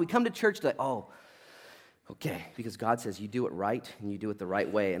 That's awesome. We come to church to okay, because God says you do it right and you do it the right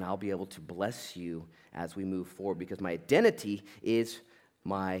way, and I'll be able to bless you as we move forward. Because my identity is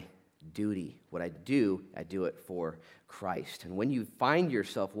my duty. What I do it for Christ. And when you find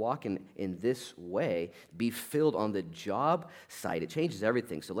yourself walking in this way, be filled on the job site, it changes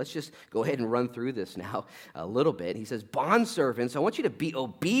everything. So let's just go ahead and run through this now a little bit. He says, bondservants, I want you to be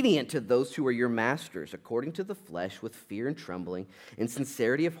obedient to those who are your masters, according to the flesh, with fear and trembling, in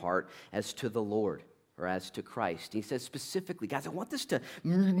sincerity of heart, as to the Lord, or as to Christ. He says specifically, guys, I want this to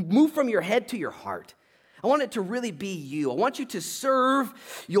move from your head to your heart. I want it to really be you. I want you to serve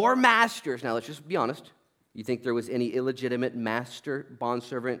your masters. Now, let's just be honest. You think there was any illegitimate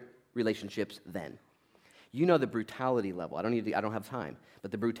master-bondservant relationships then? You know the brutality level. I don't have time.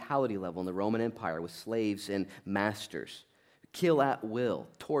 But the brutality level in the Roman Empire with slaves and masters. Kill at will,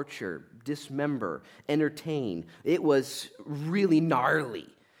 torture, dismember, entertain. It was really gnarly.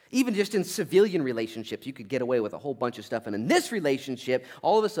 Even just in civilian relationships, you could get away with a whole bunch of stuff. And in this relationship,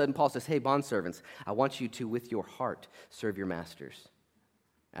 all of a sudden, Paul says, hey, bondservants, I want you to, with your heart, serve your masters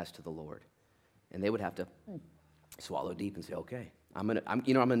as to the Lord. And they would have to swallow deep and say, okay, I'm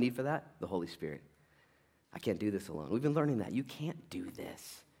gonna need for that? The Holy Spirit. I can't do this alone. We've been learning that. You can't do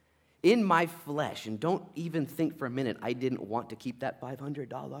this. In my flesh, and don't even think for a minute, I didn't want to keep that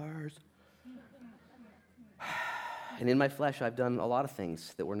 $500. And in my flesh, I've done a lot of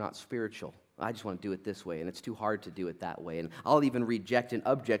things that were not spiritual. I just want to do it this way, and it's too hard to do it that way. And I'll even reject and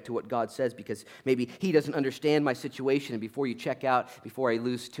object to what God says because maybe he doesn't understand my situation. And before you check out, before I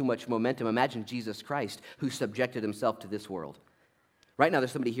lose too much momentum, imagine Jesus Christ who subjected himself to this world. Right now,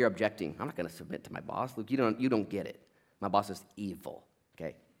 there's somebody here objecting. I'm not going to submit to my boss. Luke, you don't get it. My boss is evil,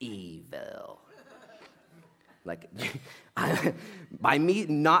 okay? Evil. Like, by me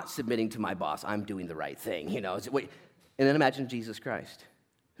not submitting to my boss, I'm doing the right thing, And then imagine Jesus Christ,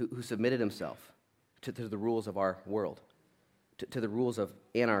 who submitted himself to the rules of our world, to the rules of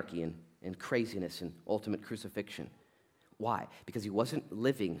anarchy and craziness and ultimate crucifixion. Why? Because he wasn't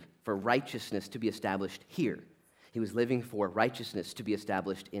living for righteousness to be established here. He was living for righteousness to be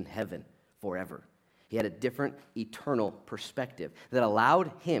established in heaven forever. He had a different eternal perspective that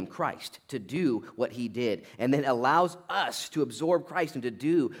allowed him, Christ, to do what he did, and then allows us to absorb Christ and to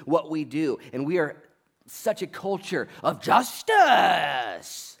do what we do. And we are such a culture of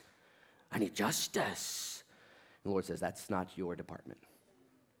justice. I need justice. And the Lord says, that's not your department.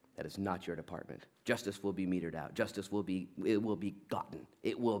 That is not your department. Justice will be metered out. It will be gotten.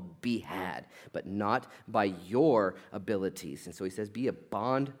 It will be had, but not by your abilities. And so he says, be a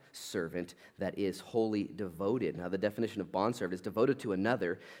bond servant that is wholly devoted. Now, the definition of bond servant is devoted to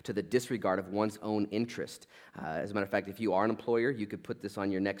another to the disregard of one's own interest. As a matter of fact, if you are an employer, you could put this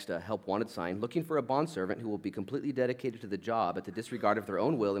on your next help wanted sign, looking for a bond servant who will be completely dedicated to the job at the disregard of their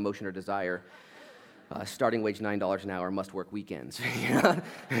own will, emotion, or desire. Starting wage $9 an hour, must work weekends.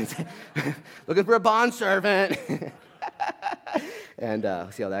 Looking for a bond servant. And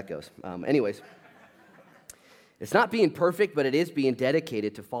see how that goes. Anyways, it's not being perfect, but it is being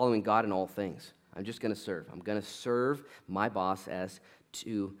dedicated to following God in all things. I'm just going to serve. I'm going to serve my boss as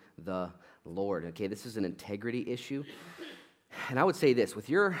to the Lord. Okay, this is an integrity issue. And I would say this, with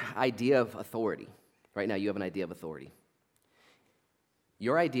your idea of authority, right now you have an idea of authority.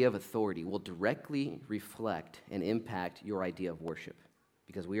 Your idea of authority will directly reflect and impact your idea of worship,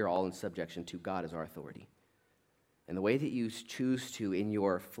 because we are all in subjection to God as our authority. And the way that you choose to, in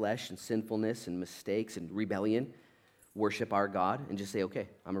your flesh and sinfulness and mistakes and rebellion, worship our God and just say, okay,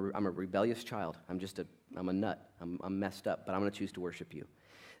 I'm a rebellious child. I'm a nut. I'm messed up, but I'm going to choose to worship you.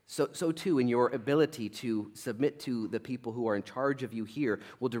 So too, in your ability to submit to the people who are in charge of you here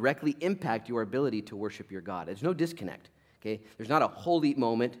will directly impact your ability to worship your God. There's no disconnect, okay? There's not a holy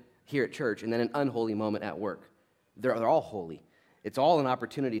moment here at church and then an unholy moment at work. They're all holy. It's all an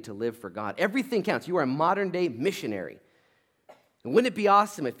opportunity to live for God. Everything counts. You are a modern-day missionary. And wouldn't it be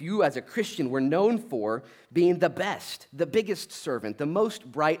awesome if you, as a Christian, were known for being the best, the biggest servant, the most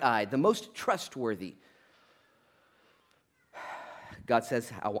bright-eyed, the most trustworthy? God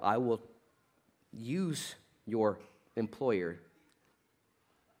says, I will use your employer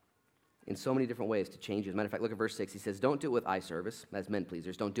in so many different ways to change you. As a matter of fact, look at verse 6. He says, don't do it with eye service, as men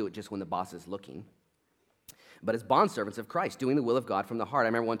pleasers. Don't do it just when the boss is looking, but as bondservants of Christ, doing the will of God from the heart. I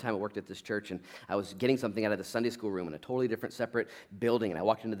remember one time I worked at this church, and I was getting something out of the Sunday school room in a totally different, separate building, and I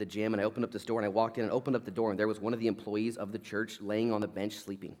walked into the gym, and I opened up this door, and I walked in and opened up the door, and there was one of the employees of the church laying on the bench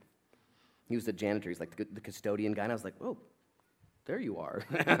sleeping. He was the janitor. He's like the custodian guy, and I was like, whoa, there you are.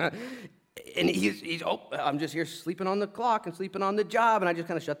 And he's I'm just here sleeping on the clock and sleeping on the job, and I just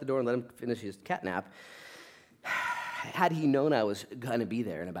kind of shut the door and let him finish his cat nap. Had he known I was going to be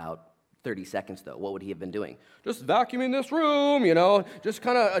there in about 30 seconds, though, what would he have been doing? Just vacuuming this room, just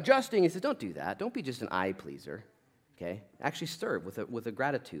kind of adjusting. He says, don't do that. Don't be just an eye pleaser, okay? Actually serve with a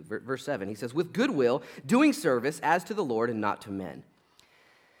gratitude. Verse 7, he says, with goodwill, doing service as to the Lord and not to men.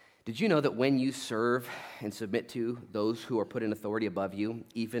 Did you know that when you serve and submit to those who are put in authority above you,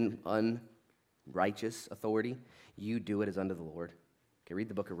 even unrighteous authority, you do it as unto the Lord? Okay, read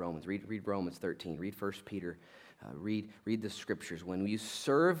the book of Romans. Read Romans 13. Read 1 Peter. Read the scriptures. When you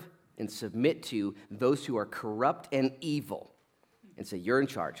serve and submit to those who are corrupt and evil and say, you're in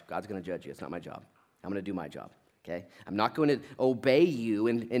charge, God's going to judge you. It's not my job. I'm going to do my job. Okay? I'm not going to obey you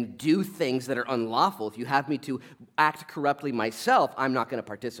and do things that are unlawful. If you have me to act corruptly myself, I'm not going to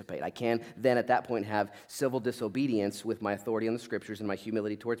participate. I can then at that point have civil disobedience with my authority on the scriptures and my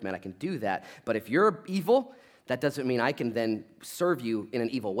humility towards men. I can do that. But if you're evil, that doesn't mean I can then serve you in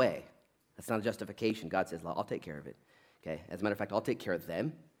an evil way. That's not a justification. God says, I'll take care of it. Okay? As a matter of fact, I'll take care of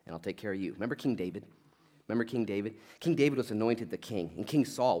them and I'll take care of you. Remember King David? King David was anointed the king, and King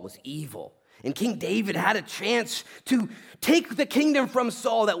Saul was evil. And King David had a chance to take the kingdom from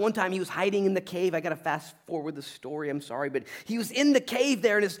Saul. That one time he was hiding in the cave. I got to fast forward the story, I'm sorry. But he was in the cave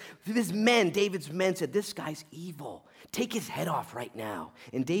there, and his men, David's men, said, this guy's evil. Take his head off right now.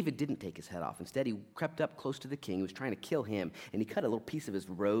 And David didn't take his head off. Instead, he crept up close to the king. He was trying to kill him, and he cut a little piece of his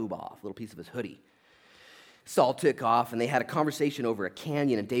robe off, a little piece of his hoodie. Saul took off, and they had a conversation over a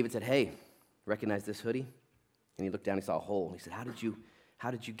canyon, and David said, hey, recognize this hoodie? And he looked down, he saw a hole, and he said, how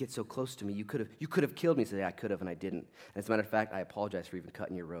did you get so close to me? You could have killed me. He said, yeah, I could have, and I didn't. And as a matter of fact, I apologize for even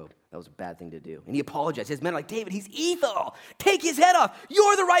cutting your robe. That was a bad thing to do. And he apologized. His men were like, David, he's evil. Take his head off.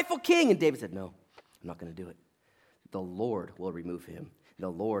 You're the rightful king. And David said, no, I'm not going to do it. The Lord will remove him. The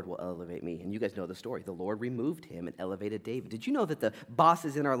Lord will elevate me. And you guys know the story. The Lord removed him and elevated David. Did you know that the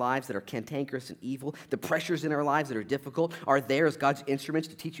bosses in our lives that are cantankerous and evil, the pressures in our lives that are difficult, are there as God's instruments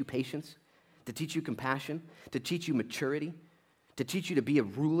to teach you patience, to teach you compassion, to teach you maturity, to teach you to be a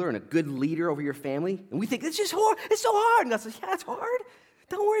ruler and a good leader over your family? And we think, it's just hard. It's so hard. And God says, yeah, it's hard.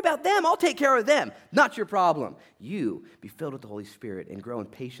 Don't worry about them. I'll take care of them. Not your problem. You be filled with the Holy Spirit and grow in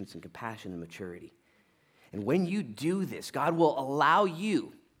patience and compassion and maturity. And when you do this, God will allow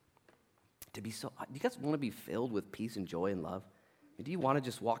you to be so... Do you guys want to be filled with peace and joy and love? Do you want to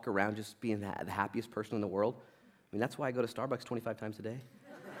just walk around just being the happiest person in the world? I mean, that's why I go to Starbucks 25 times a day.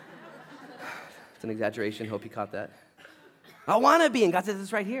 It's an exaggeration. Hope you caught that. I want to be, and God says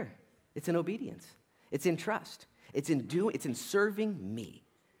it's right here. It's in obedience. It's in trust. It's in serving me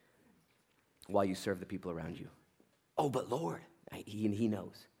while you serve the people around you. Oh, but Lord, he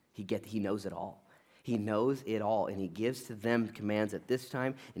knows. He knows it all. He knows it all, and he gives to them commands at this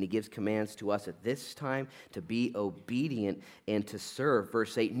time, and he gives commands to us at this time to be obedient and to serve.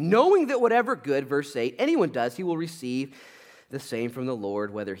 Verse 8, knowing that whatever good, verse 8, anyone does, he will receive the same from the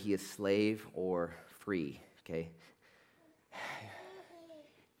Lord, whether he is slave or free. Okay?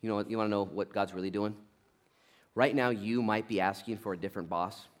 You want to know what God's really doing? Right now, you might be asking for a different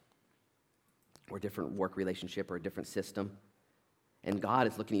boss or a different work relationship or a different system. And God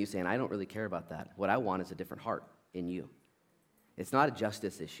is looking at you saying, I don't really care about that. What I want is a different heart in you. It's not a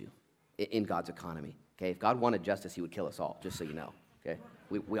justice issue. in God's economy. Okay, if God wanted justice, he would kill us all, just so you know. Okay,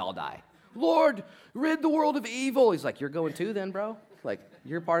 we all die. Lord, rid the world of evil. He's like, you're going too then, bro? Like,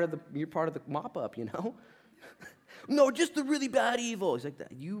 you're part of the mop up, you know? No, just the really bad evil. He's like,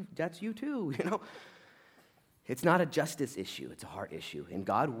 that's you too, you know? It's not a justice issue, it's a heart issue. And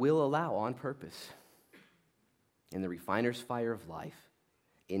God will allow on purpose, in the refiner's fire of life,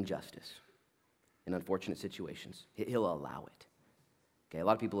 injustice, in unfortunate situations. He'll allow it. Okay, a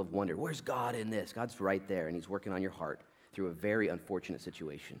lot of people have wondered, where's God in this? God's right there, and he's working on your heart through a very unfortunate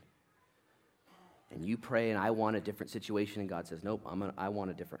situation. And you pray, and I want a different situation, and God says, nope, I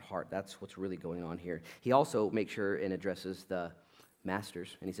want a different heart. That's what's really going on here. He also makes sure and addresses the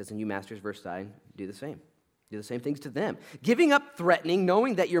masters, and he says, and you masters, verse 9, do the same. Do the same things to them. Giving up threatening,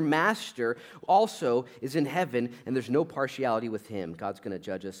 knowing that your master also is in heaven, and there's no partiality with him. God's going to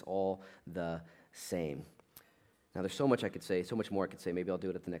judge us all the same. Now, there's so much I could say, so much more I could say. Maybe I'll do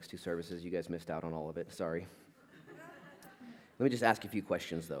it at the next two services. You guys missed out on all of it. Sorry. Let me just ask you a few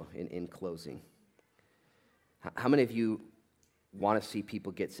questions, though, in closing. How many of you want to see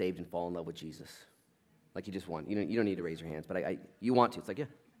people get saved and fall in love with Jesus? Like you just want. You don't need to raise your hands, but you want to. It's like, yeah.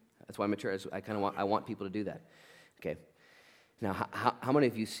 That's why I'm mature. I want people to do that. Okay. Now, how many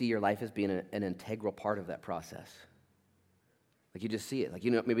of you see your life as being an integral part of that process? Like you just see it. Like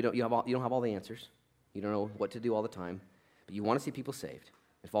maybe you don't have all the answers. You don't know what to do all the time, but you want to see people saved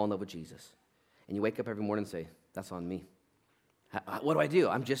and fall in love with Jesus. And you wake up every morning and say, "That's on me." What do?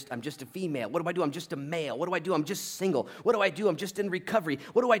 I'm just a female. What do I do? I'm just a male. What do I do? I'm just single. What do I do? I'm just in recovery.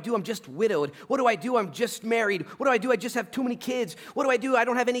 What do I do? I'm just widowed. What do I do? I'm just married. What do I do? I just have too many kids. What do I do? I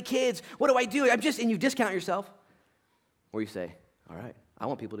don't have any kids. What do I do? and you discount yourself. Or you say, all right, I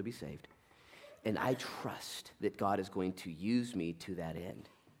want people to be saved. And I trust that God is going to use me to that end.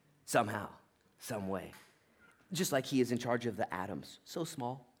 Somehow, some way. Just like he is in charge of the atoms. So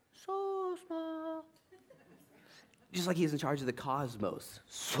small. So small. Just like he's in charge of the cosmos.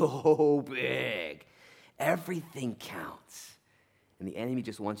 So big. Everything counts. And the enemy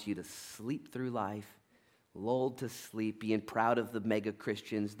just wants you to sleep through life, lulled to sleep, being proud of the mega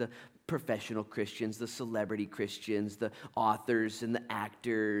Christians, the professional Christians, the celebrity Christians, the authors and the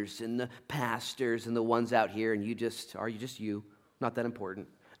actors and the pastors and the ones out here, and you just you? Not that important.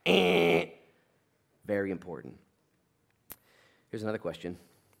 Very important. Here's another question.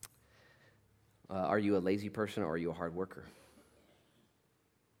 Are you a lazy person or are you a hard worker?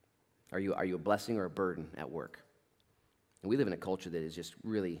 Are you a blessing or a burden at work? And we live in a culture that is just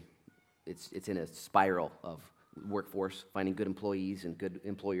really, it's in a spiral of workforce, finding good employees and good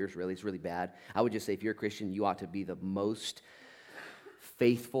employers, really. It's really bad. I would just say if you're a Christian, you ought to be the most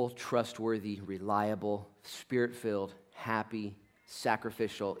faithful, trustworthy, reliable, spirit-filled, happy,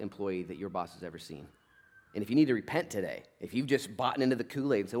 sacrificial employee that your boss has ever seen. And if you need to repent today, if you've just bought into the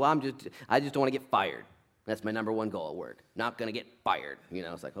Kool-Aid and said, well, I just don't want to get fired. That's my number one goal at work. Not going to get fired.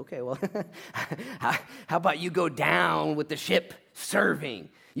 It's like, okay, well, how about you go down with the ship serving?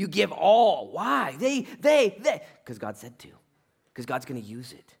 You give all. Why? They. Because God said to. Because God's going to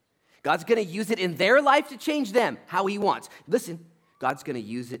use it. God's going to use it in their life to change them how he wants. Listen, God's going to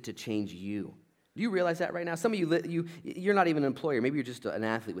use it to change you. Do you realize that right now? Some of you're not even an employer. Maybe you're just an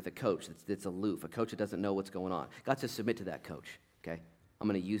athlete with a coach that's aloof, a coach that doesn't know what's going on. God says, submit to that coach, okay? I'm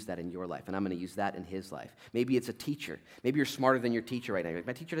going to use that in your life, and I'm going to use that in his life. Maybe it's a teacher. Maybe you're smarter than your teacher right now.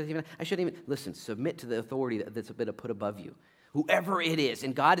 My teacher I shouldn't even, listen, submit to the authority that's been put above you, whoever it is,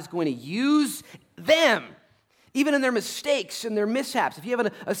 and God is going to use them, even in their mistakes and their mishaps. If you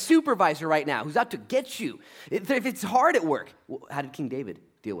have a supervisor right now who's out to get you, if it's hard at work, well, how did King David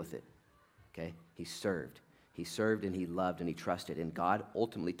deal with it? Okay, he served. He served and he loved and he trusted. And God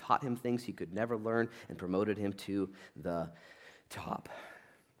ultimately taught him things he could never learn and promoted him to the top.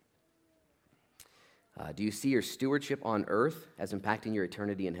 Do you see your stewardship on earth as impacting your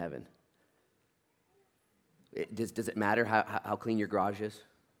eternity in heaven? Does it matter how clean your garage is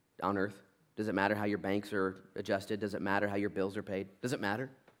on earth? Does it matter how your banks are adjusted? Does it matter how your bills are paid? Does it matter?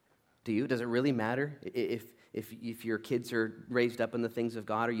 To you? Does it really matter if your kids are raised up in the things of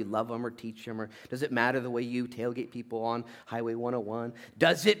God, or you love them or teach them, or does it matter the way you tailgate people on Highway 101?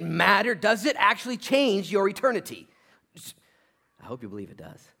 Does it matter? Does it actually change your eternity? I hope you believe it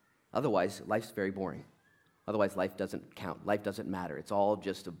does. Otherwise, life's very boring. Otherwise, life doesn't count. Life doesn't matter. It's all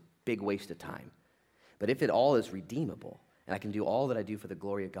just a big waste of time. But if it all is redeemable, and I can do all that I do for the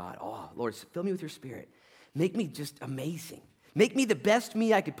glory of God, oh, Lord, fill me with your Spirit. Make me just amazing. Make me the best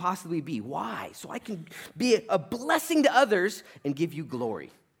me I could possibly be. Why? So I can be a blessing to others and give you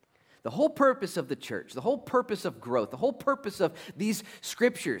glory. The whole purpose of the church, the whole purpose of growth, the whole purpose of these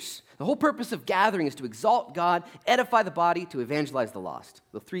scriptures, the whole purpose of gathering is to exalt God, edify the body, to evangelize the lost.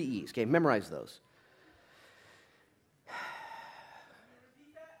 The 3 E's, okay? Memorize those.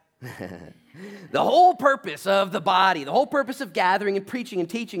 The whole purpose of the body, the whole purpose of gathering and preaching and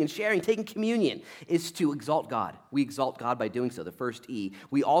teaching and sharing, taking communion is to exalt God. We exalt God by doing so, the first E.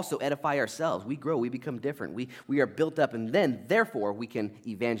 We also edify ourselves. We grow, we become different. We are built up, and then, therefore, we can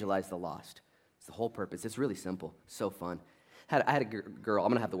evangelize the lost. It's the whole purpose. It's really simple. So fun. I had a girl, I'm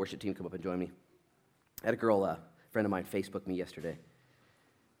going to have the worship team come up and join me. I had a girl, a friend of mine, Facebook me yesterday.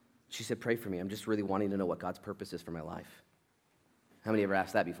 She said, pray for me. I'm just really wanting to know what God's purpose is for my life. How many ever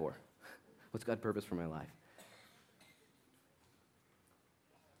asked that before? What's God's purpose for my life?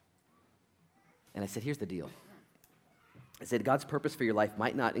 And I said, here's the deal. I said, God's purpose for your life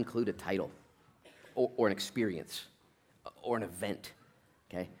might not include a title or an experience or an event,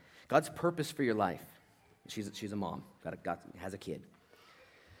 okay? God's purpose for your life, she's a mom, has a kid. And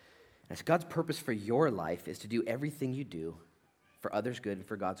I said, God's purpose for your life is to do everything you do for others' good and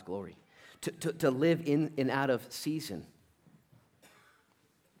for God's glory. To live in and out of season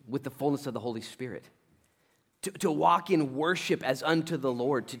with the fullness of the Holy Spirit, to walk in worship as unto the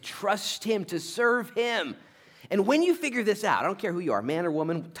Lord, to trust Him, to serve Him. And when you figure this out, I don't care who you are, man or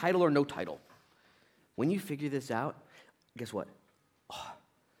woman, title or no title, when you figure this out, guess what? Oh,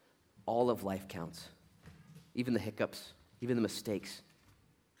 all of life counts. Even the hiccups, even the mistakes.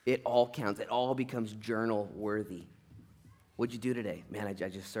 It all counts. It all becomes journal worthy. What'd you do today? Man, I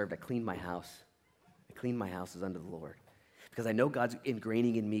just served. I cleaned my house. I cleaned my house as unto the Lord. Because I know God's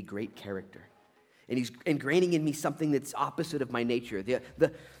ingraining in me great character. And He's ingraining in me something that's opposite of my nature.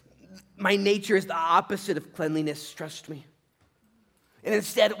 My nature is the opposite of cleanliness, trust me. And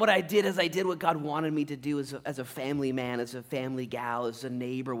instead, what I did is I did what God wanted me to do as a family man, as a family gal, as a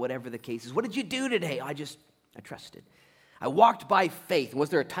neighbor, whatever the case is. What did you do today? I trusted. I walked by faith. Was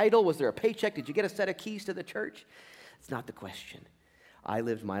there a title? Was there a paycheck? Did you get a set of keys to the church? It's not the question. I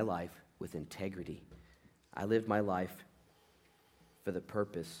lived my life with integrity. I lived my life for the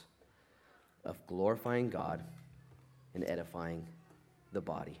purpose of glorifying God and edifying the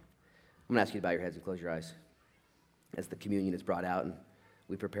body. I'm going to ask you to bow your heads and close your eyes as the communion is brought out and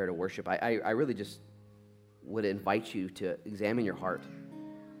we prepare to worship. I really just would invite you to examine your heart.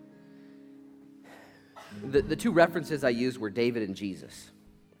 The 2 references I used were David and Jesus,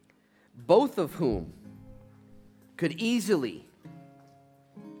 both of whom could easily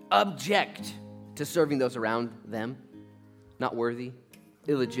object to serving those around them. Not worthy,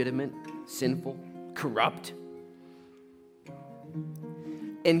 illegitimate, sinful, corrupt.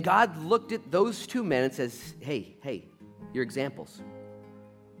 And God looked at those 2 men and says, hey, you're examples.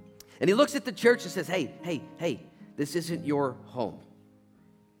 And He looks at the church and says, hey, this isn't your home.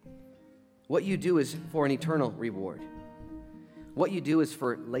 What you do is for an eternal reward. What you do is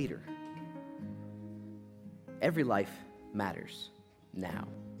for later. Every life matters now,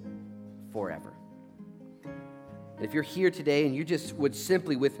 forever. And if you're here today and you just would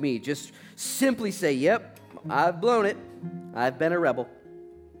simply with me, just simply say, yep, I've blown it. I've been a rebel.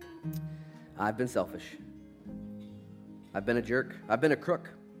 I've been selfish. I've been a jerk. I've been a crook.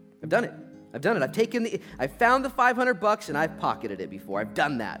 I've done it. I've found the $500 and I've pocketed it before. I've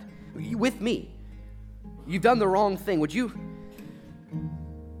done that. With me. You've done the wrong thing. Would you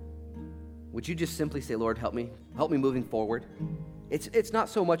just simply say, Lord, help me moving forward? It's not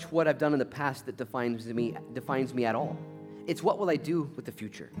so much what I've done in the past that defines me at all. It's what will I do with the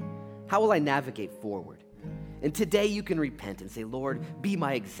future? How will I navigate forward? And today you can repent and say, Lord, be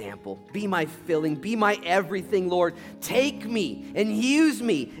my example, be my filling, be my everything, Lord. Take me and use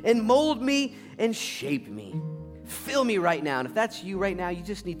me and mold me and shape me. Fill me right now. And if that's you right now, you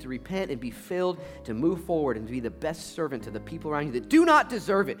just need to repent and be filled to move forward and to be the best servant to the people around you that do not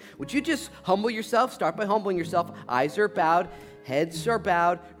deserve it. Would you just humble yourself? Start by humbling yourself. Eyes are bowed. Heads are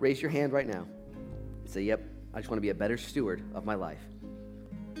bowed. Raise your hand right now. Say, yep, I just want to be a better steward of my life.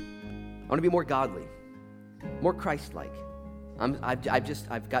 I want to be more godly, more Christ-like. I've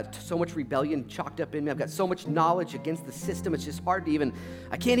got so much rebellion chalked up in me. I've got so much knowledge against the system. It's just hard to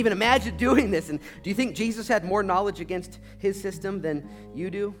I can't even imagine doing this. And do you think Jesus had more knowledge against His system than you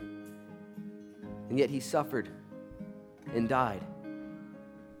do? And yet He suffered and died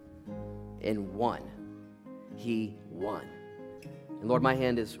and won. He won. And Lord, my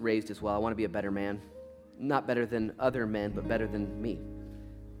hand is raised as well. I want to be a better man. Not better than other men, but better than me.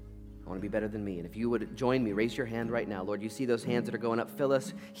 I want to be better than me. And if you would join me, raise your hand right now. Lord, you see those hands that are going up. Fill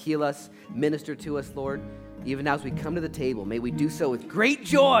us, heal us, minister to us, Lord. Even now as we come to the table, may we do so with great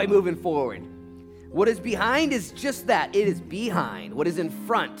joy moving forward. What is behind is just that. It is behind. What is in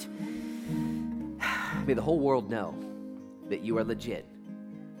front May the whole world know that you are legit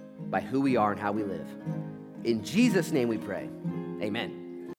by who we are and how we live. In Jesus' name we pray. Amen.